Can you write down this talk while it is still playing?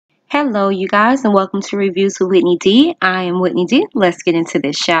Hello, you guys, and welcome to Reviews with Whitney D. I am Whitney D. Let's get into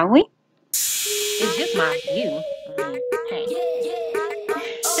this, shall we? It's just my view. Hey.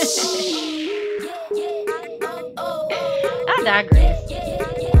 I digress.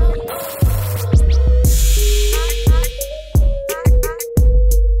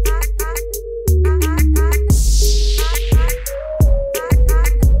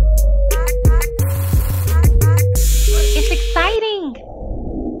 It's exciting.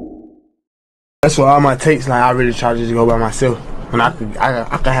 That's what all my takes. Like, I really try to just go by myself. When I could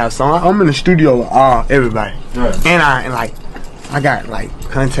have songs. I'm in the studio with everybody, right. and I got like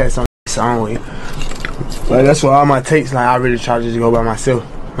contacts on the song with. But that's what all my takes. Like, I really try to just go by myself.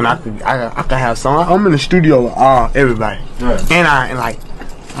 When I could have songs. I'm in the studio with everybody, right. and I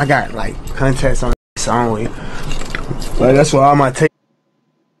got like contacts on the song with. But that's what all my takes.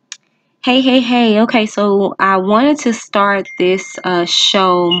 Hey. Okay, so I wanted to start this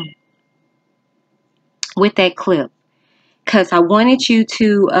show with that clip because I wanted you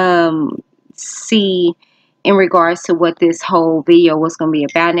to see in regards to what this whole video was going to be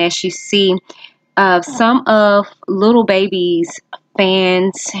about. And as you see, some of Lil Baby's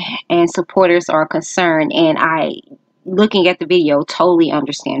fans and supporters are concerned, and I, looking at the video, totally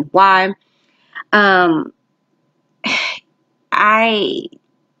understand why. I'm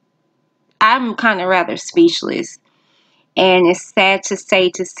kind of rather speechless. And it's sad to say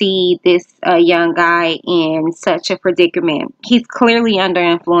to see this young guy in such a predicament. He's clearly under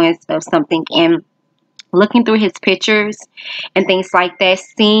influence of something. And looking through his pictures and things like that,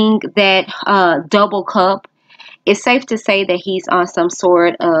 seeing that double cup, it's safe to say that he's on some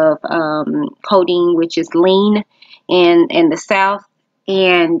sort of codeine, which is lean in the South.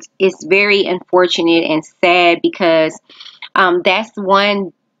 And it's very unfortunate and sad because that's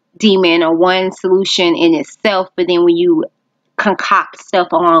one demon or one solution in itself, but then when you concoct stuff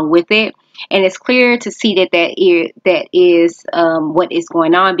along with it, and it's clear to see that is what is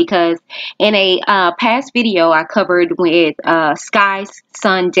going on, because in a past video I covered with Sky's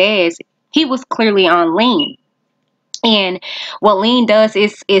son Dez, he was clearly on lean. And what lean does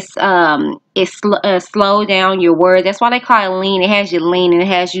is slow down your word. That's why they call it lean. It has you lean and it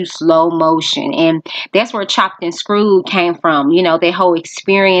has you slow motion. And that's where chopped and screwed came from. You know, the whole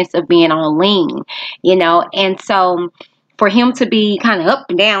experience of being on lean, you know. And so for him to be kind of up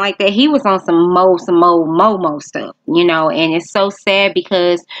and down like that, he was on some mo stuff, you know. And it's so sad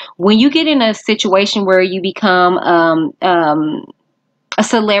because when you get in a situation where you become a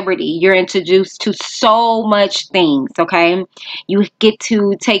celebrity, you're introduced to so much things. Okay, you get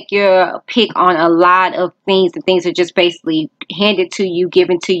to take your pick on a lot of things, and things are just basically handed to you,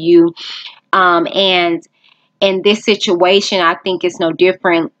 given to you. And in this situation, I think it's no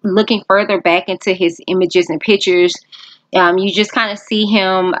different. Looking further back into his images and pictures, you just kind of see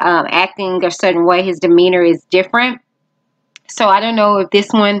him acting a certain way. His demeanor is different. So I don't know if this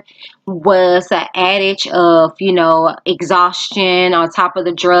one was an adage of, you know, exhaustion on top of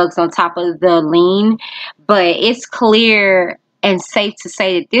the drugs, on top of the lean. But it's clear and safe to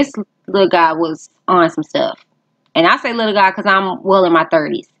say that this little guy was on some stuff. And I say little guy because I'm well in my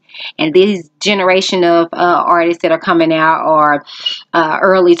 30s. And this generation of artists that are coming out are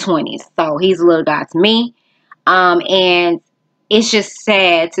early 20s. So he's a little guy to me. And it's just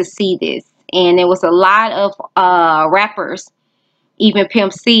sad to see this. And there was a lot of rappers, even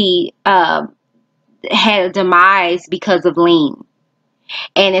Pimp C, had a demise because of lean.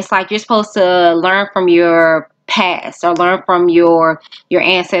 And it's like you're supposed to learn from your past or learn from your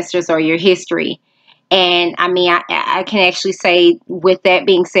ancestors or your history. And I mean, I can actually say, with that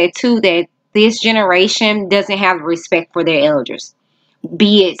being said too, that this generation doesn't have respect for their elders,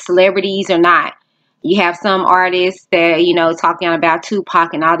 be it celebrities or not. You have some artists that, you know, talking about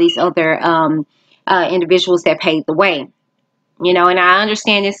Tupac and all these other individuals that paved the way. You know, and I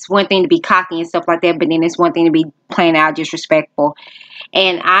understand it's one thing to be cocky and stuff like that, but then it's one thing to be plain out disrespectful.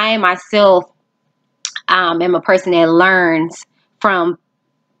 And I myself am a person that learns from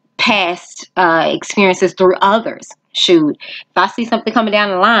past experiences through others. Shoot, if I see something coming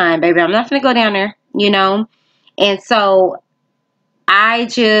down the line, baby, I'm not going to go down there, you know. And so I'm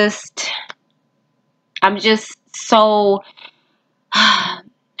just so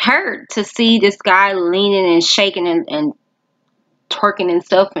hurt to see this guy leaning and shaking and twerking and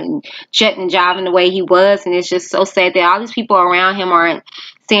stuff and jetting and jiving the way he was. And it's just so sad that all these people around him aren't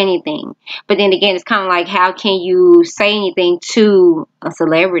saying anything. But then again, it's kind of like, how can you say anything to a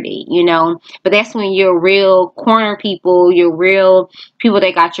celebrity, you know? But that's when your real corner people, your real people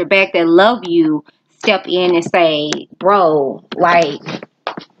that got your back, that love you, step in and say, bro, like,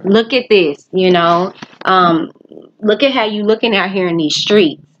 look at this, you know? Look at how you looking out here in these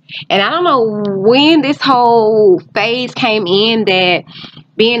streets. And I don't know when this whole phase came in that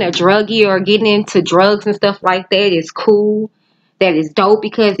being a druggie or getting into drugs and stuff like that is cool, that is dope,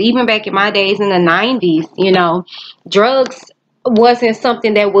 because even back in my days in the 90s, you know, drugs wasn't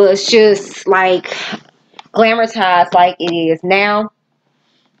something that was just like glamorized like it is now.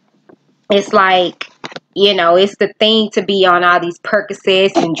 It's like, you know, it's the thing to be on all these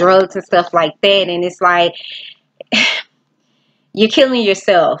Percocets and drugs and stuff like that. And it's like, you're killing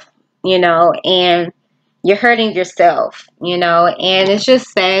yourself, you know, and you're hurting yourself, you know. And it's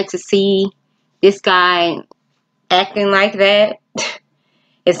just sad to see this guy acting like that.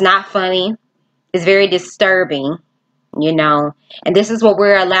 It's not funny. It's very disturbing, you know. And this is what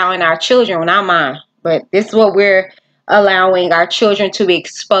we're allowing our children, well, not mine, but this is what we're allowing our children to be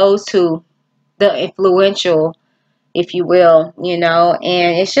exposed to, the influential, if you will, you know.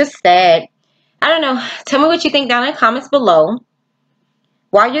 And it's just sad. I don't know. Tell me what you think down in the comments below.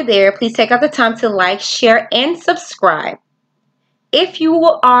 While you're there, please take out the time to like, share, and subscribe. If you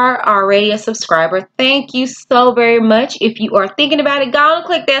are already a subscriber, thank you so very much. If you are thinking about it, go and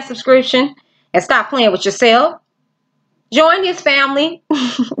click that subscription and stop playing with yourself. Join this family. Or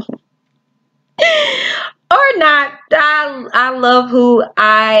not. I love who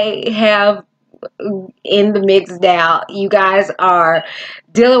I have in the mix now. You guys are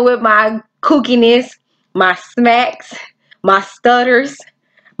dealing with my kookiness, my smacks, my stutters,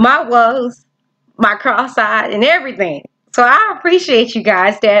 my woes, my cross-eyed, and everything. So I appreciate you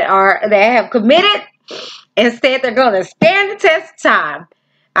guys that have committed and said they're going to stand the test of time.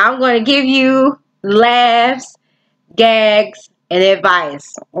 I'm going to give you laughs, gags, and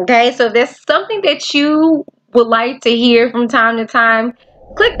advice. Okay, so if there's something that you would like to hear from time to time,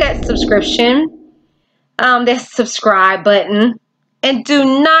 click that that subscribe button, and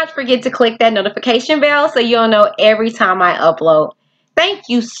do not forget to click that notification bell so you'll know every time I upload. Thank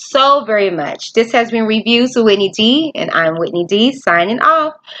you so very much. This has been Reviews with Whitney D, and I'm Whitney D signing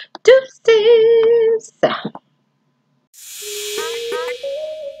off. Deuces.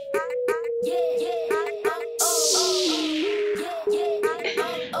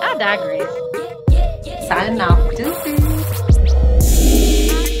 I digress. Signing off. Deuces.